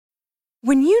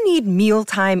When you need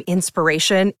mealtime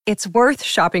inspiration, it's worth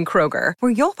shopping Kroger,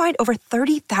 where you'll find over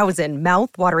 30,000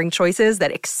 mouth-watering choices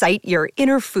that excite your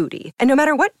inner foodie. And no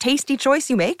matter what tasty choice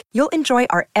you make, you'll enjoy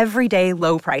our everyday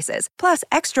low prices, plus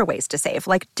extra ways to save,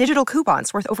 like digital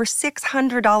coupons worth over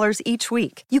 $600 each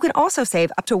week. You can also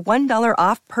save up to $1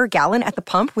 off per gallon at the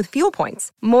pump with fuel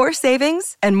points. More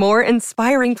savings and more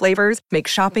inspiring flavors make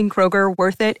shopping Kroger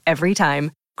worth it every time.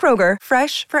 Kroger,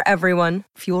 fresh for everyone.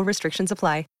 Fuel restrictions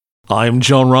apply. I'm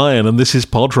John Ryan and this is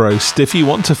Pod Roast. If you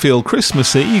want to feel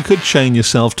Christmassy, you could chain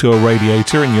yourself to a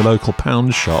radiator in your local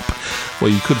pound shop,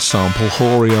 where you could sample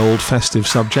hoary old festive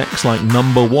subjects like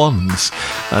number ones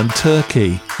and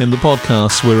turkey in the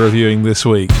podcasts we're reviewing this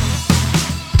week.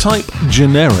 Type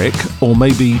generic or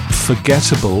maybe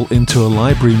forgettable into a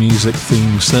library music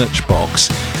theme search box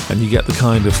and you get the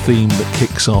kind of theme that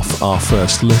kicks off our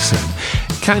first listen.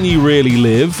 Can You Really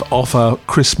Live off a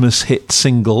Christmas hit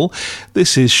single?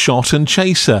 This is Shot and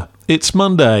Chaser. It's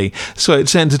Monday, so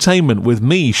it's entertainment with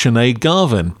me, Sinead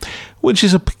Garvin, which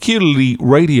is a peculiarly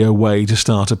radio way to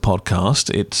start a podcast.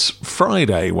 It's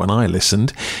Friday when I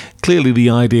listened. Clearly the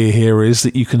idea here is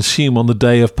that you consume on the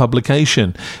day of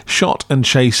publication. Shot and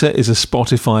Chaser is a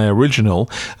Spotify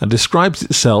original and describes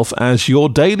itself as your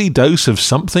daily dose of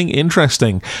something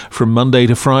interesting from Monday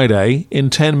to Friday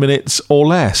in 10 minutes or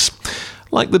less.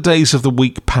 Like the days of the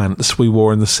week pants we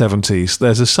wore in the 70s,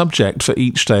 there's a subject for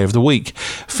each day of the week.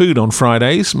 Food on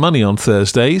Fridays, money on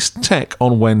Thursdays, tech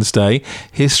on Wednesday,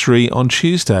 history on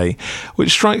Tuesday,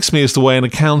 which strikes me as the way an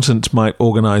accountant might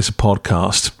organise a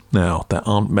podcast. Now, there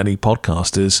aren't many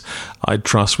podcasters I'd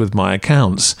trust with my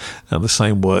accounts, and the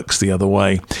same works the other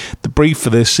way. The brief for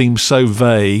this seems so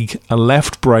vague, a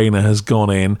left-brainer has gone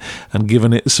in and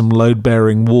given it some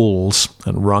load-bearing walls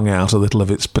and wrung out a little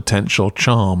of its potential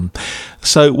charm.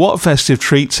 So, what festive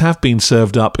treats have been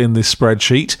served up in this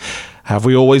spreadsheet? Have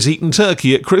we always eaten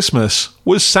turkey at Christmas?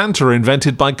 Was Santa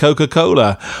invented by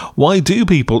Coca-Cola? Why do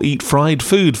people eat fried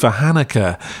food for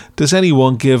Hanukkah? Does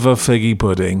anyone give a figgy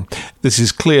pudding? This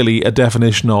is clearly a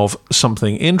definition of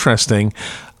something interesting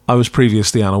I was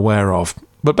previously unaware of.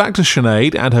 But back to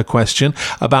Sinead and her question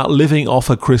about living off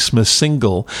a Christmas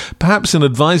single, perhaps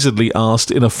inadvisedly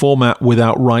asked in a format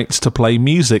without rights to play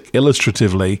music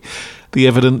illustratively. The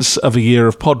evidence of a year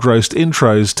of Pod Roast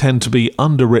intros tend to be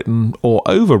underwritten or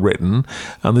overwritten,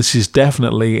 and this is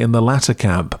definitely in the latter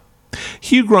camp.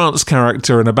 Hugh Grant's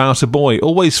character in About a Boy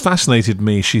always fascinated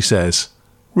me, she says.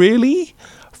 Really?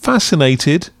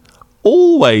 Fascinated?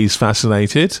 Always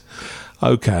fascinated?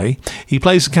 Okay. He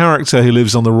plays a character who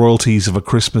lives on the royalties of a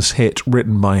Christmas hit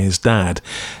written by his dad.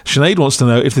 Sinead wants to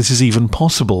know if this is even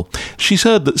possible. She's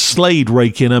heard that Slade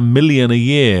rake in $1 million a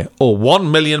year, or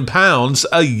 £1 million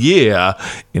a year,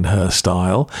 in her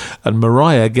style, and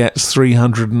Mariah gets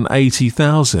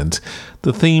 380,000.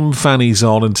 The theme fannies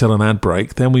on until an ad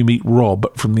break, then we meet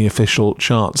Rob from the official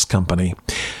charts company.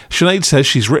 Sinead says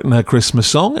she's written her Christmas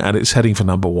song and it's heading for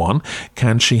number 1.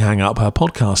 Can she hang up her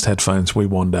podcast headphones, we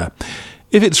wonder?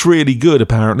 If it's really good,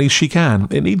 apparently, she can.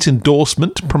 It needs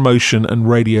endorsement, promotion and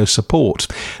radio support.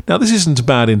 Now, this isn't a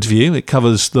bad interview. It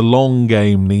covers the long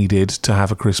game needed to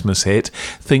have a Christmas hit.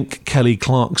 Think Kelly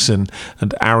Clarkson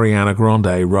and Ariana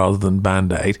Grande rather than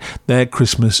Band-Aid. Their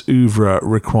Christmas oeuvre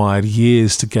required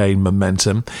years to gain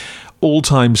momentum.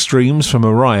 All-time streams for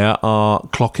Mariah are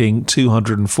clocking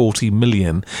 240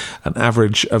 million, an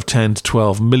average of 10 to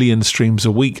 12 million streams a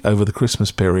week over the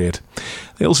Christmas period.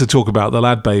 They also talk about the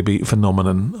Lad Baby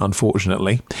phenomenon,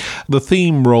 unfortunately. The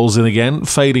theme rolls in again,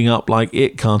 fading up like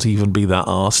it can't even be that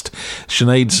arsed.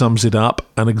 Sinead sums it up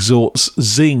and exhorts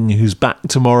Zing, who's back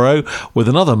tomorrow with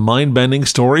another mind-bending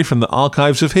story from the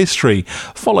archives of history.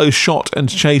 Follow Shot and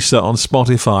Chaser on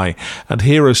Spotify and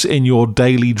hear us in your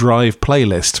daily drive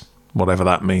playlist. Whatever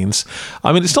that means.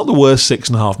 I mean, it's not the worst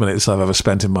 6.5 minutes I've ever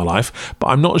spent in my life, but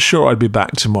I'm not sure I'd be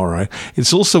back tomorrow.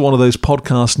 It's also one of those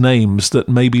podcast names that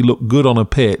maybe look good on a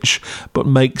pitch, but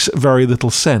makes very little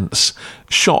sense.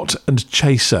 Shot and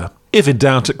Chaser. If in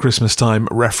doubt at Christmas time,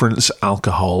 reference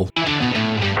alcohol.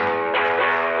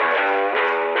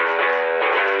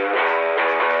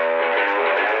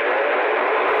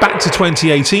 Back to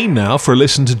 2018 now for a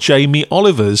listen to Jamie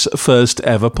Oliver's first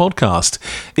ever podcast.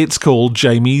 It's called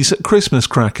Jamie's Christmas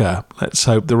Cracker. Let's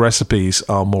hope the recipes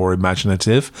are more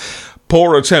imaginative.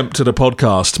 Poor attempt at a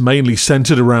podcast, mainly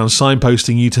centred around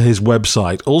signposting you to his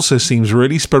website, also seems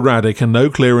really sporadic and no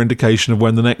clear indication of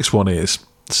when the next one is,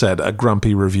 said a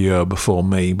grumpy reviewer before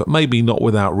me, but maybe not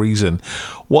without reason.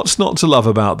 What's not to love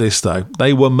about this, though?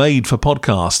 They were made for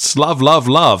podcasts. Love, love,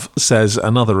 love, says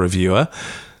another reviewer.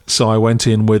 So I went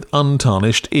in with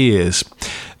untarnished ears.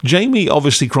 Jamie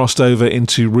obviously crossed over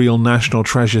into real national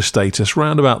treasure status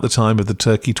round about the time of the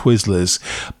Turkey Twizzlers,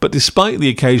 but despite the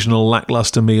occasional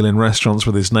lacklustre meal in restaurants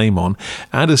with his name on,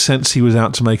 and a sense he was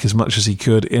out to make as much as he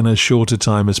could in as short a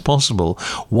time as possible,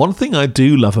 one thing I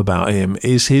do love about him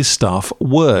is his stuff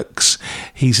works.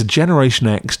 He's a Generation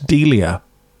X Delia.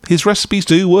 His recipes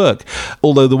do work,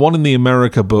 although the one in the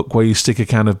America book where you stick a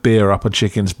can of beer up a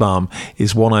chicken's bum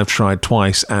is one I've tried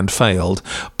twice and failed,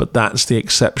 but that's the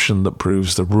exception that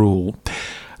proves the rule.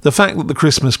 The fact that the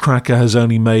Christmas Cracker has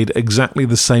only made exactly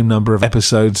the same number of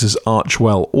episodes as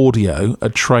Archwell Audio, a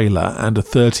trailer, and a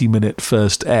 30-minute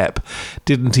first ep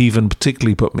didn't even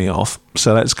particularly put me off,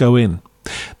 so let's go in.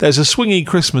 There's a swingy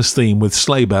Christmas theme with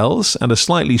sleigh bells and a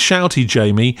slightly shouty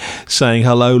Jamie saying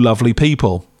hello lovely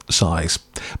people. Size.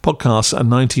 Podcasts are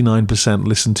 99%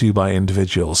 listened to by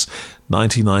individuals.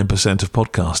 99% of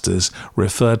podcasters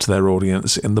refer to their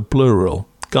audience in the plural.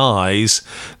 Guys,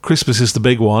 Christmas is the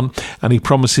big one, and he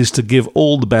promises to give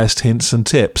all the best hints and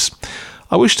tips.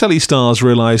 I wish Telestars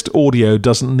realised audio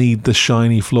doesn't need the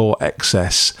shiny floor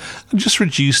excess and just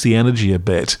reduce the energy a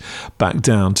bit back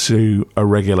down to a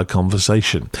regular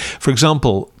conversation. For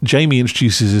example, Jamie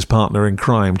introduces his partner in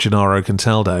crime, Gennaro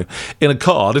Contaldo, in a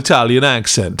cod Italian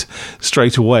accent.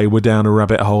 Straight away, we're down a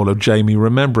rabbit hole of Jamie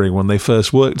remembering when they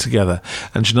first worked together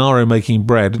and Gennaro making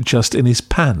bread just in his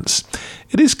pants.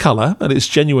 It is colour and it's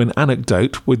genuine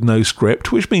anecdote with no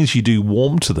script, which means you do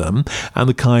warm to them, and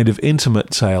the kind of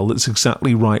intimate tale that's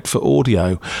exactly right for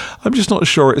audio. I'm just not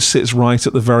sure it sits right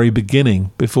at the very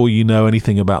beginning before you know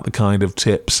anything about the kind of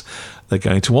tips they're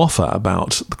going to offer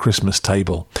about the Christmas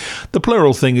table. The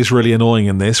plural thing is really annoying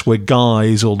in this. We're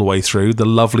guys all the way through, the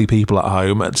lovely people at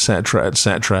home, etc.,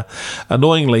 etc.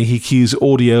 Annoyingly, he cues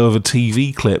audio of a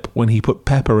TV clip when he put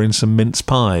pepper in some mince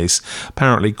pies.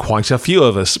 Apparently, quite a few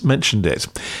of us mentioned it.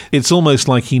 It's almost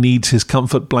like he needs his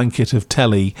comfort blanket of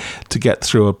telly to get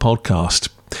through a podcast.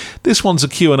 This one's a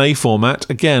Q&A format,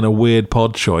 again a weird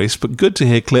pod choice, but good to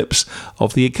hear clips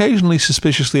of the occasionally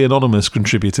suspiciously anonymous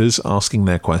contributors asking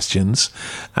their questions,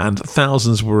 and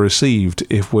thousands were received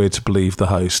if we're to believe the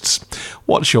hosts.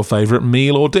 What's your favourite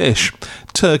meal or dish?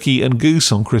 Turkey and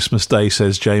goose on Christmas Day,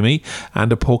 says Jamie,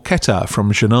 and a porchetta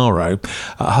from Gennaro.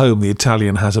 At home the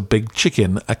Italian has a big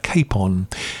chicken, a capon.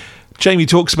 Jamie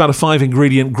talks about a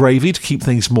 5-ingredient gravy to keep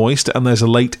things moist, and there's a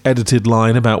late edited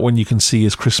line about when you can see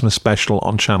his Christmas special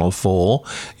on Channel 4,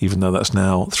 even though that's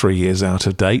now 3 years out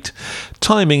of date.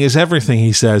 Timing is everything,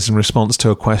 he says, in response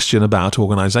to a question about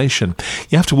organisation.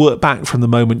 You have to work back from the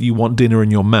moment you want dinner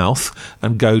in your mouth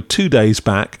and go 2 days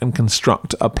back and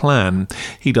construct a plan.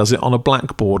 He does it on a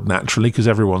blackboard, naturally, because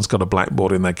everyone's got a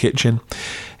blackboard in their kitchen.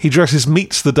 He dresses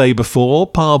meats the day before,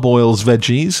 parboils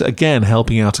veggies, again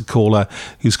helping out a caller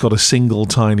who's got a single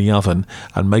tiny oven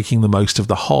and making the most of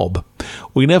the hob.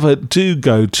 We never do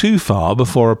go too far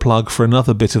before a plug for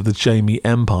another bit of the Jamie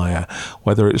empire,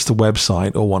 whether it's the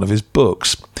website or one of his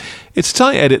books. It's a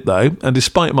tight edit though, and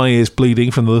despite my ears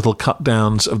bleeding from the little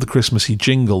cut-downs of the Christmassy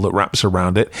jingle that wraps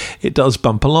around it, it does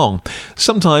bump along.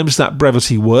 Sometimes that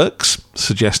brevity works,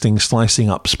 suggesting slicing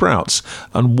up sprouts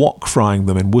and wok frying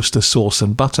them in Worcester sauce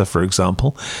and butter, for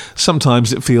example.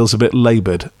 Sometimes it feels a bit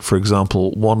laboured. For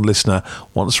example, one listener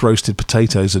wants roasted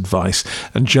potatoes advice,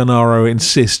 and Gennaro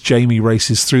insists Jamie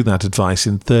races through that advice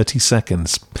in 30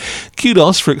 seconds.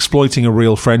 Kudos for exploiting a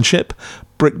real friendship,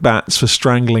 brickbats for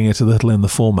strangling it a little in the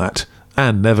format,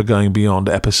 and never going beyond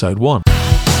episode 1.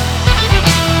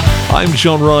 I'm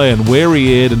John Ryan,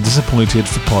 weary-eared and disappointed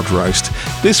for Pod Roast.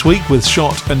 This week with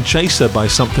Shot and Chaser by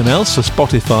Something Else for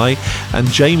Spotify and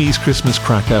Jamie's Christmas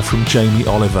Cracker from Jamie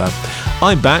Oliver.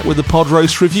 I'm back with the Pod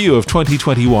Roast review of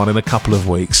 2021 in a couple of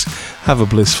weeks. Have a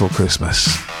blissful Christmas.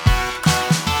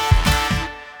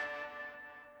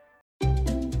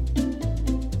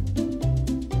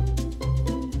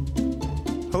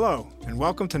 Hello, and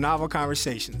welcome to Novel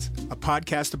Conversations, a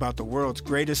podcast about the world's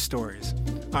greatest stories.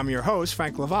 I'm your host,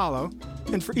 Frank Lavallo,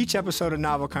 and for each episode of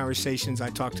Novel Conversations, I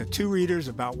talk to 2 readers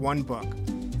about one book.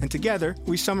 And together,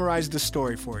 we summarize the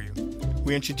story for you.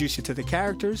 We introduce you to the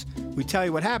characters, we tell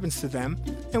you what happens to them,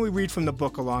 and we read from the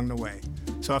book along the way.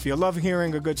 So if you love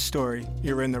hearing a good story,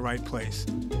 you're in the right place.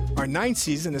 Our 9th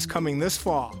season is coming this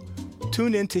fall.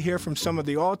 Tune in to hear from some of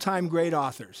the all-time great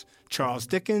authors, Charles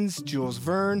Dickens, Jules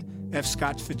Verne, F.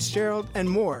 Scott Fitzgerald, and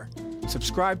more.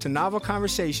 Subscribe to Novel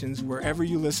Conversations wherever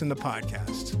you listen to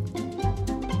podcasts.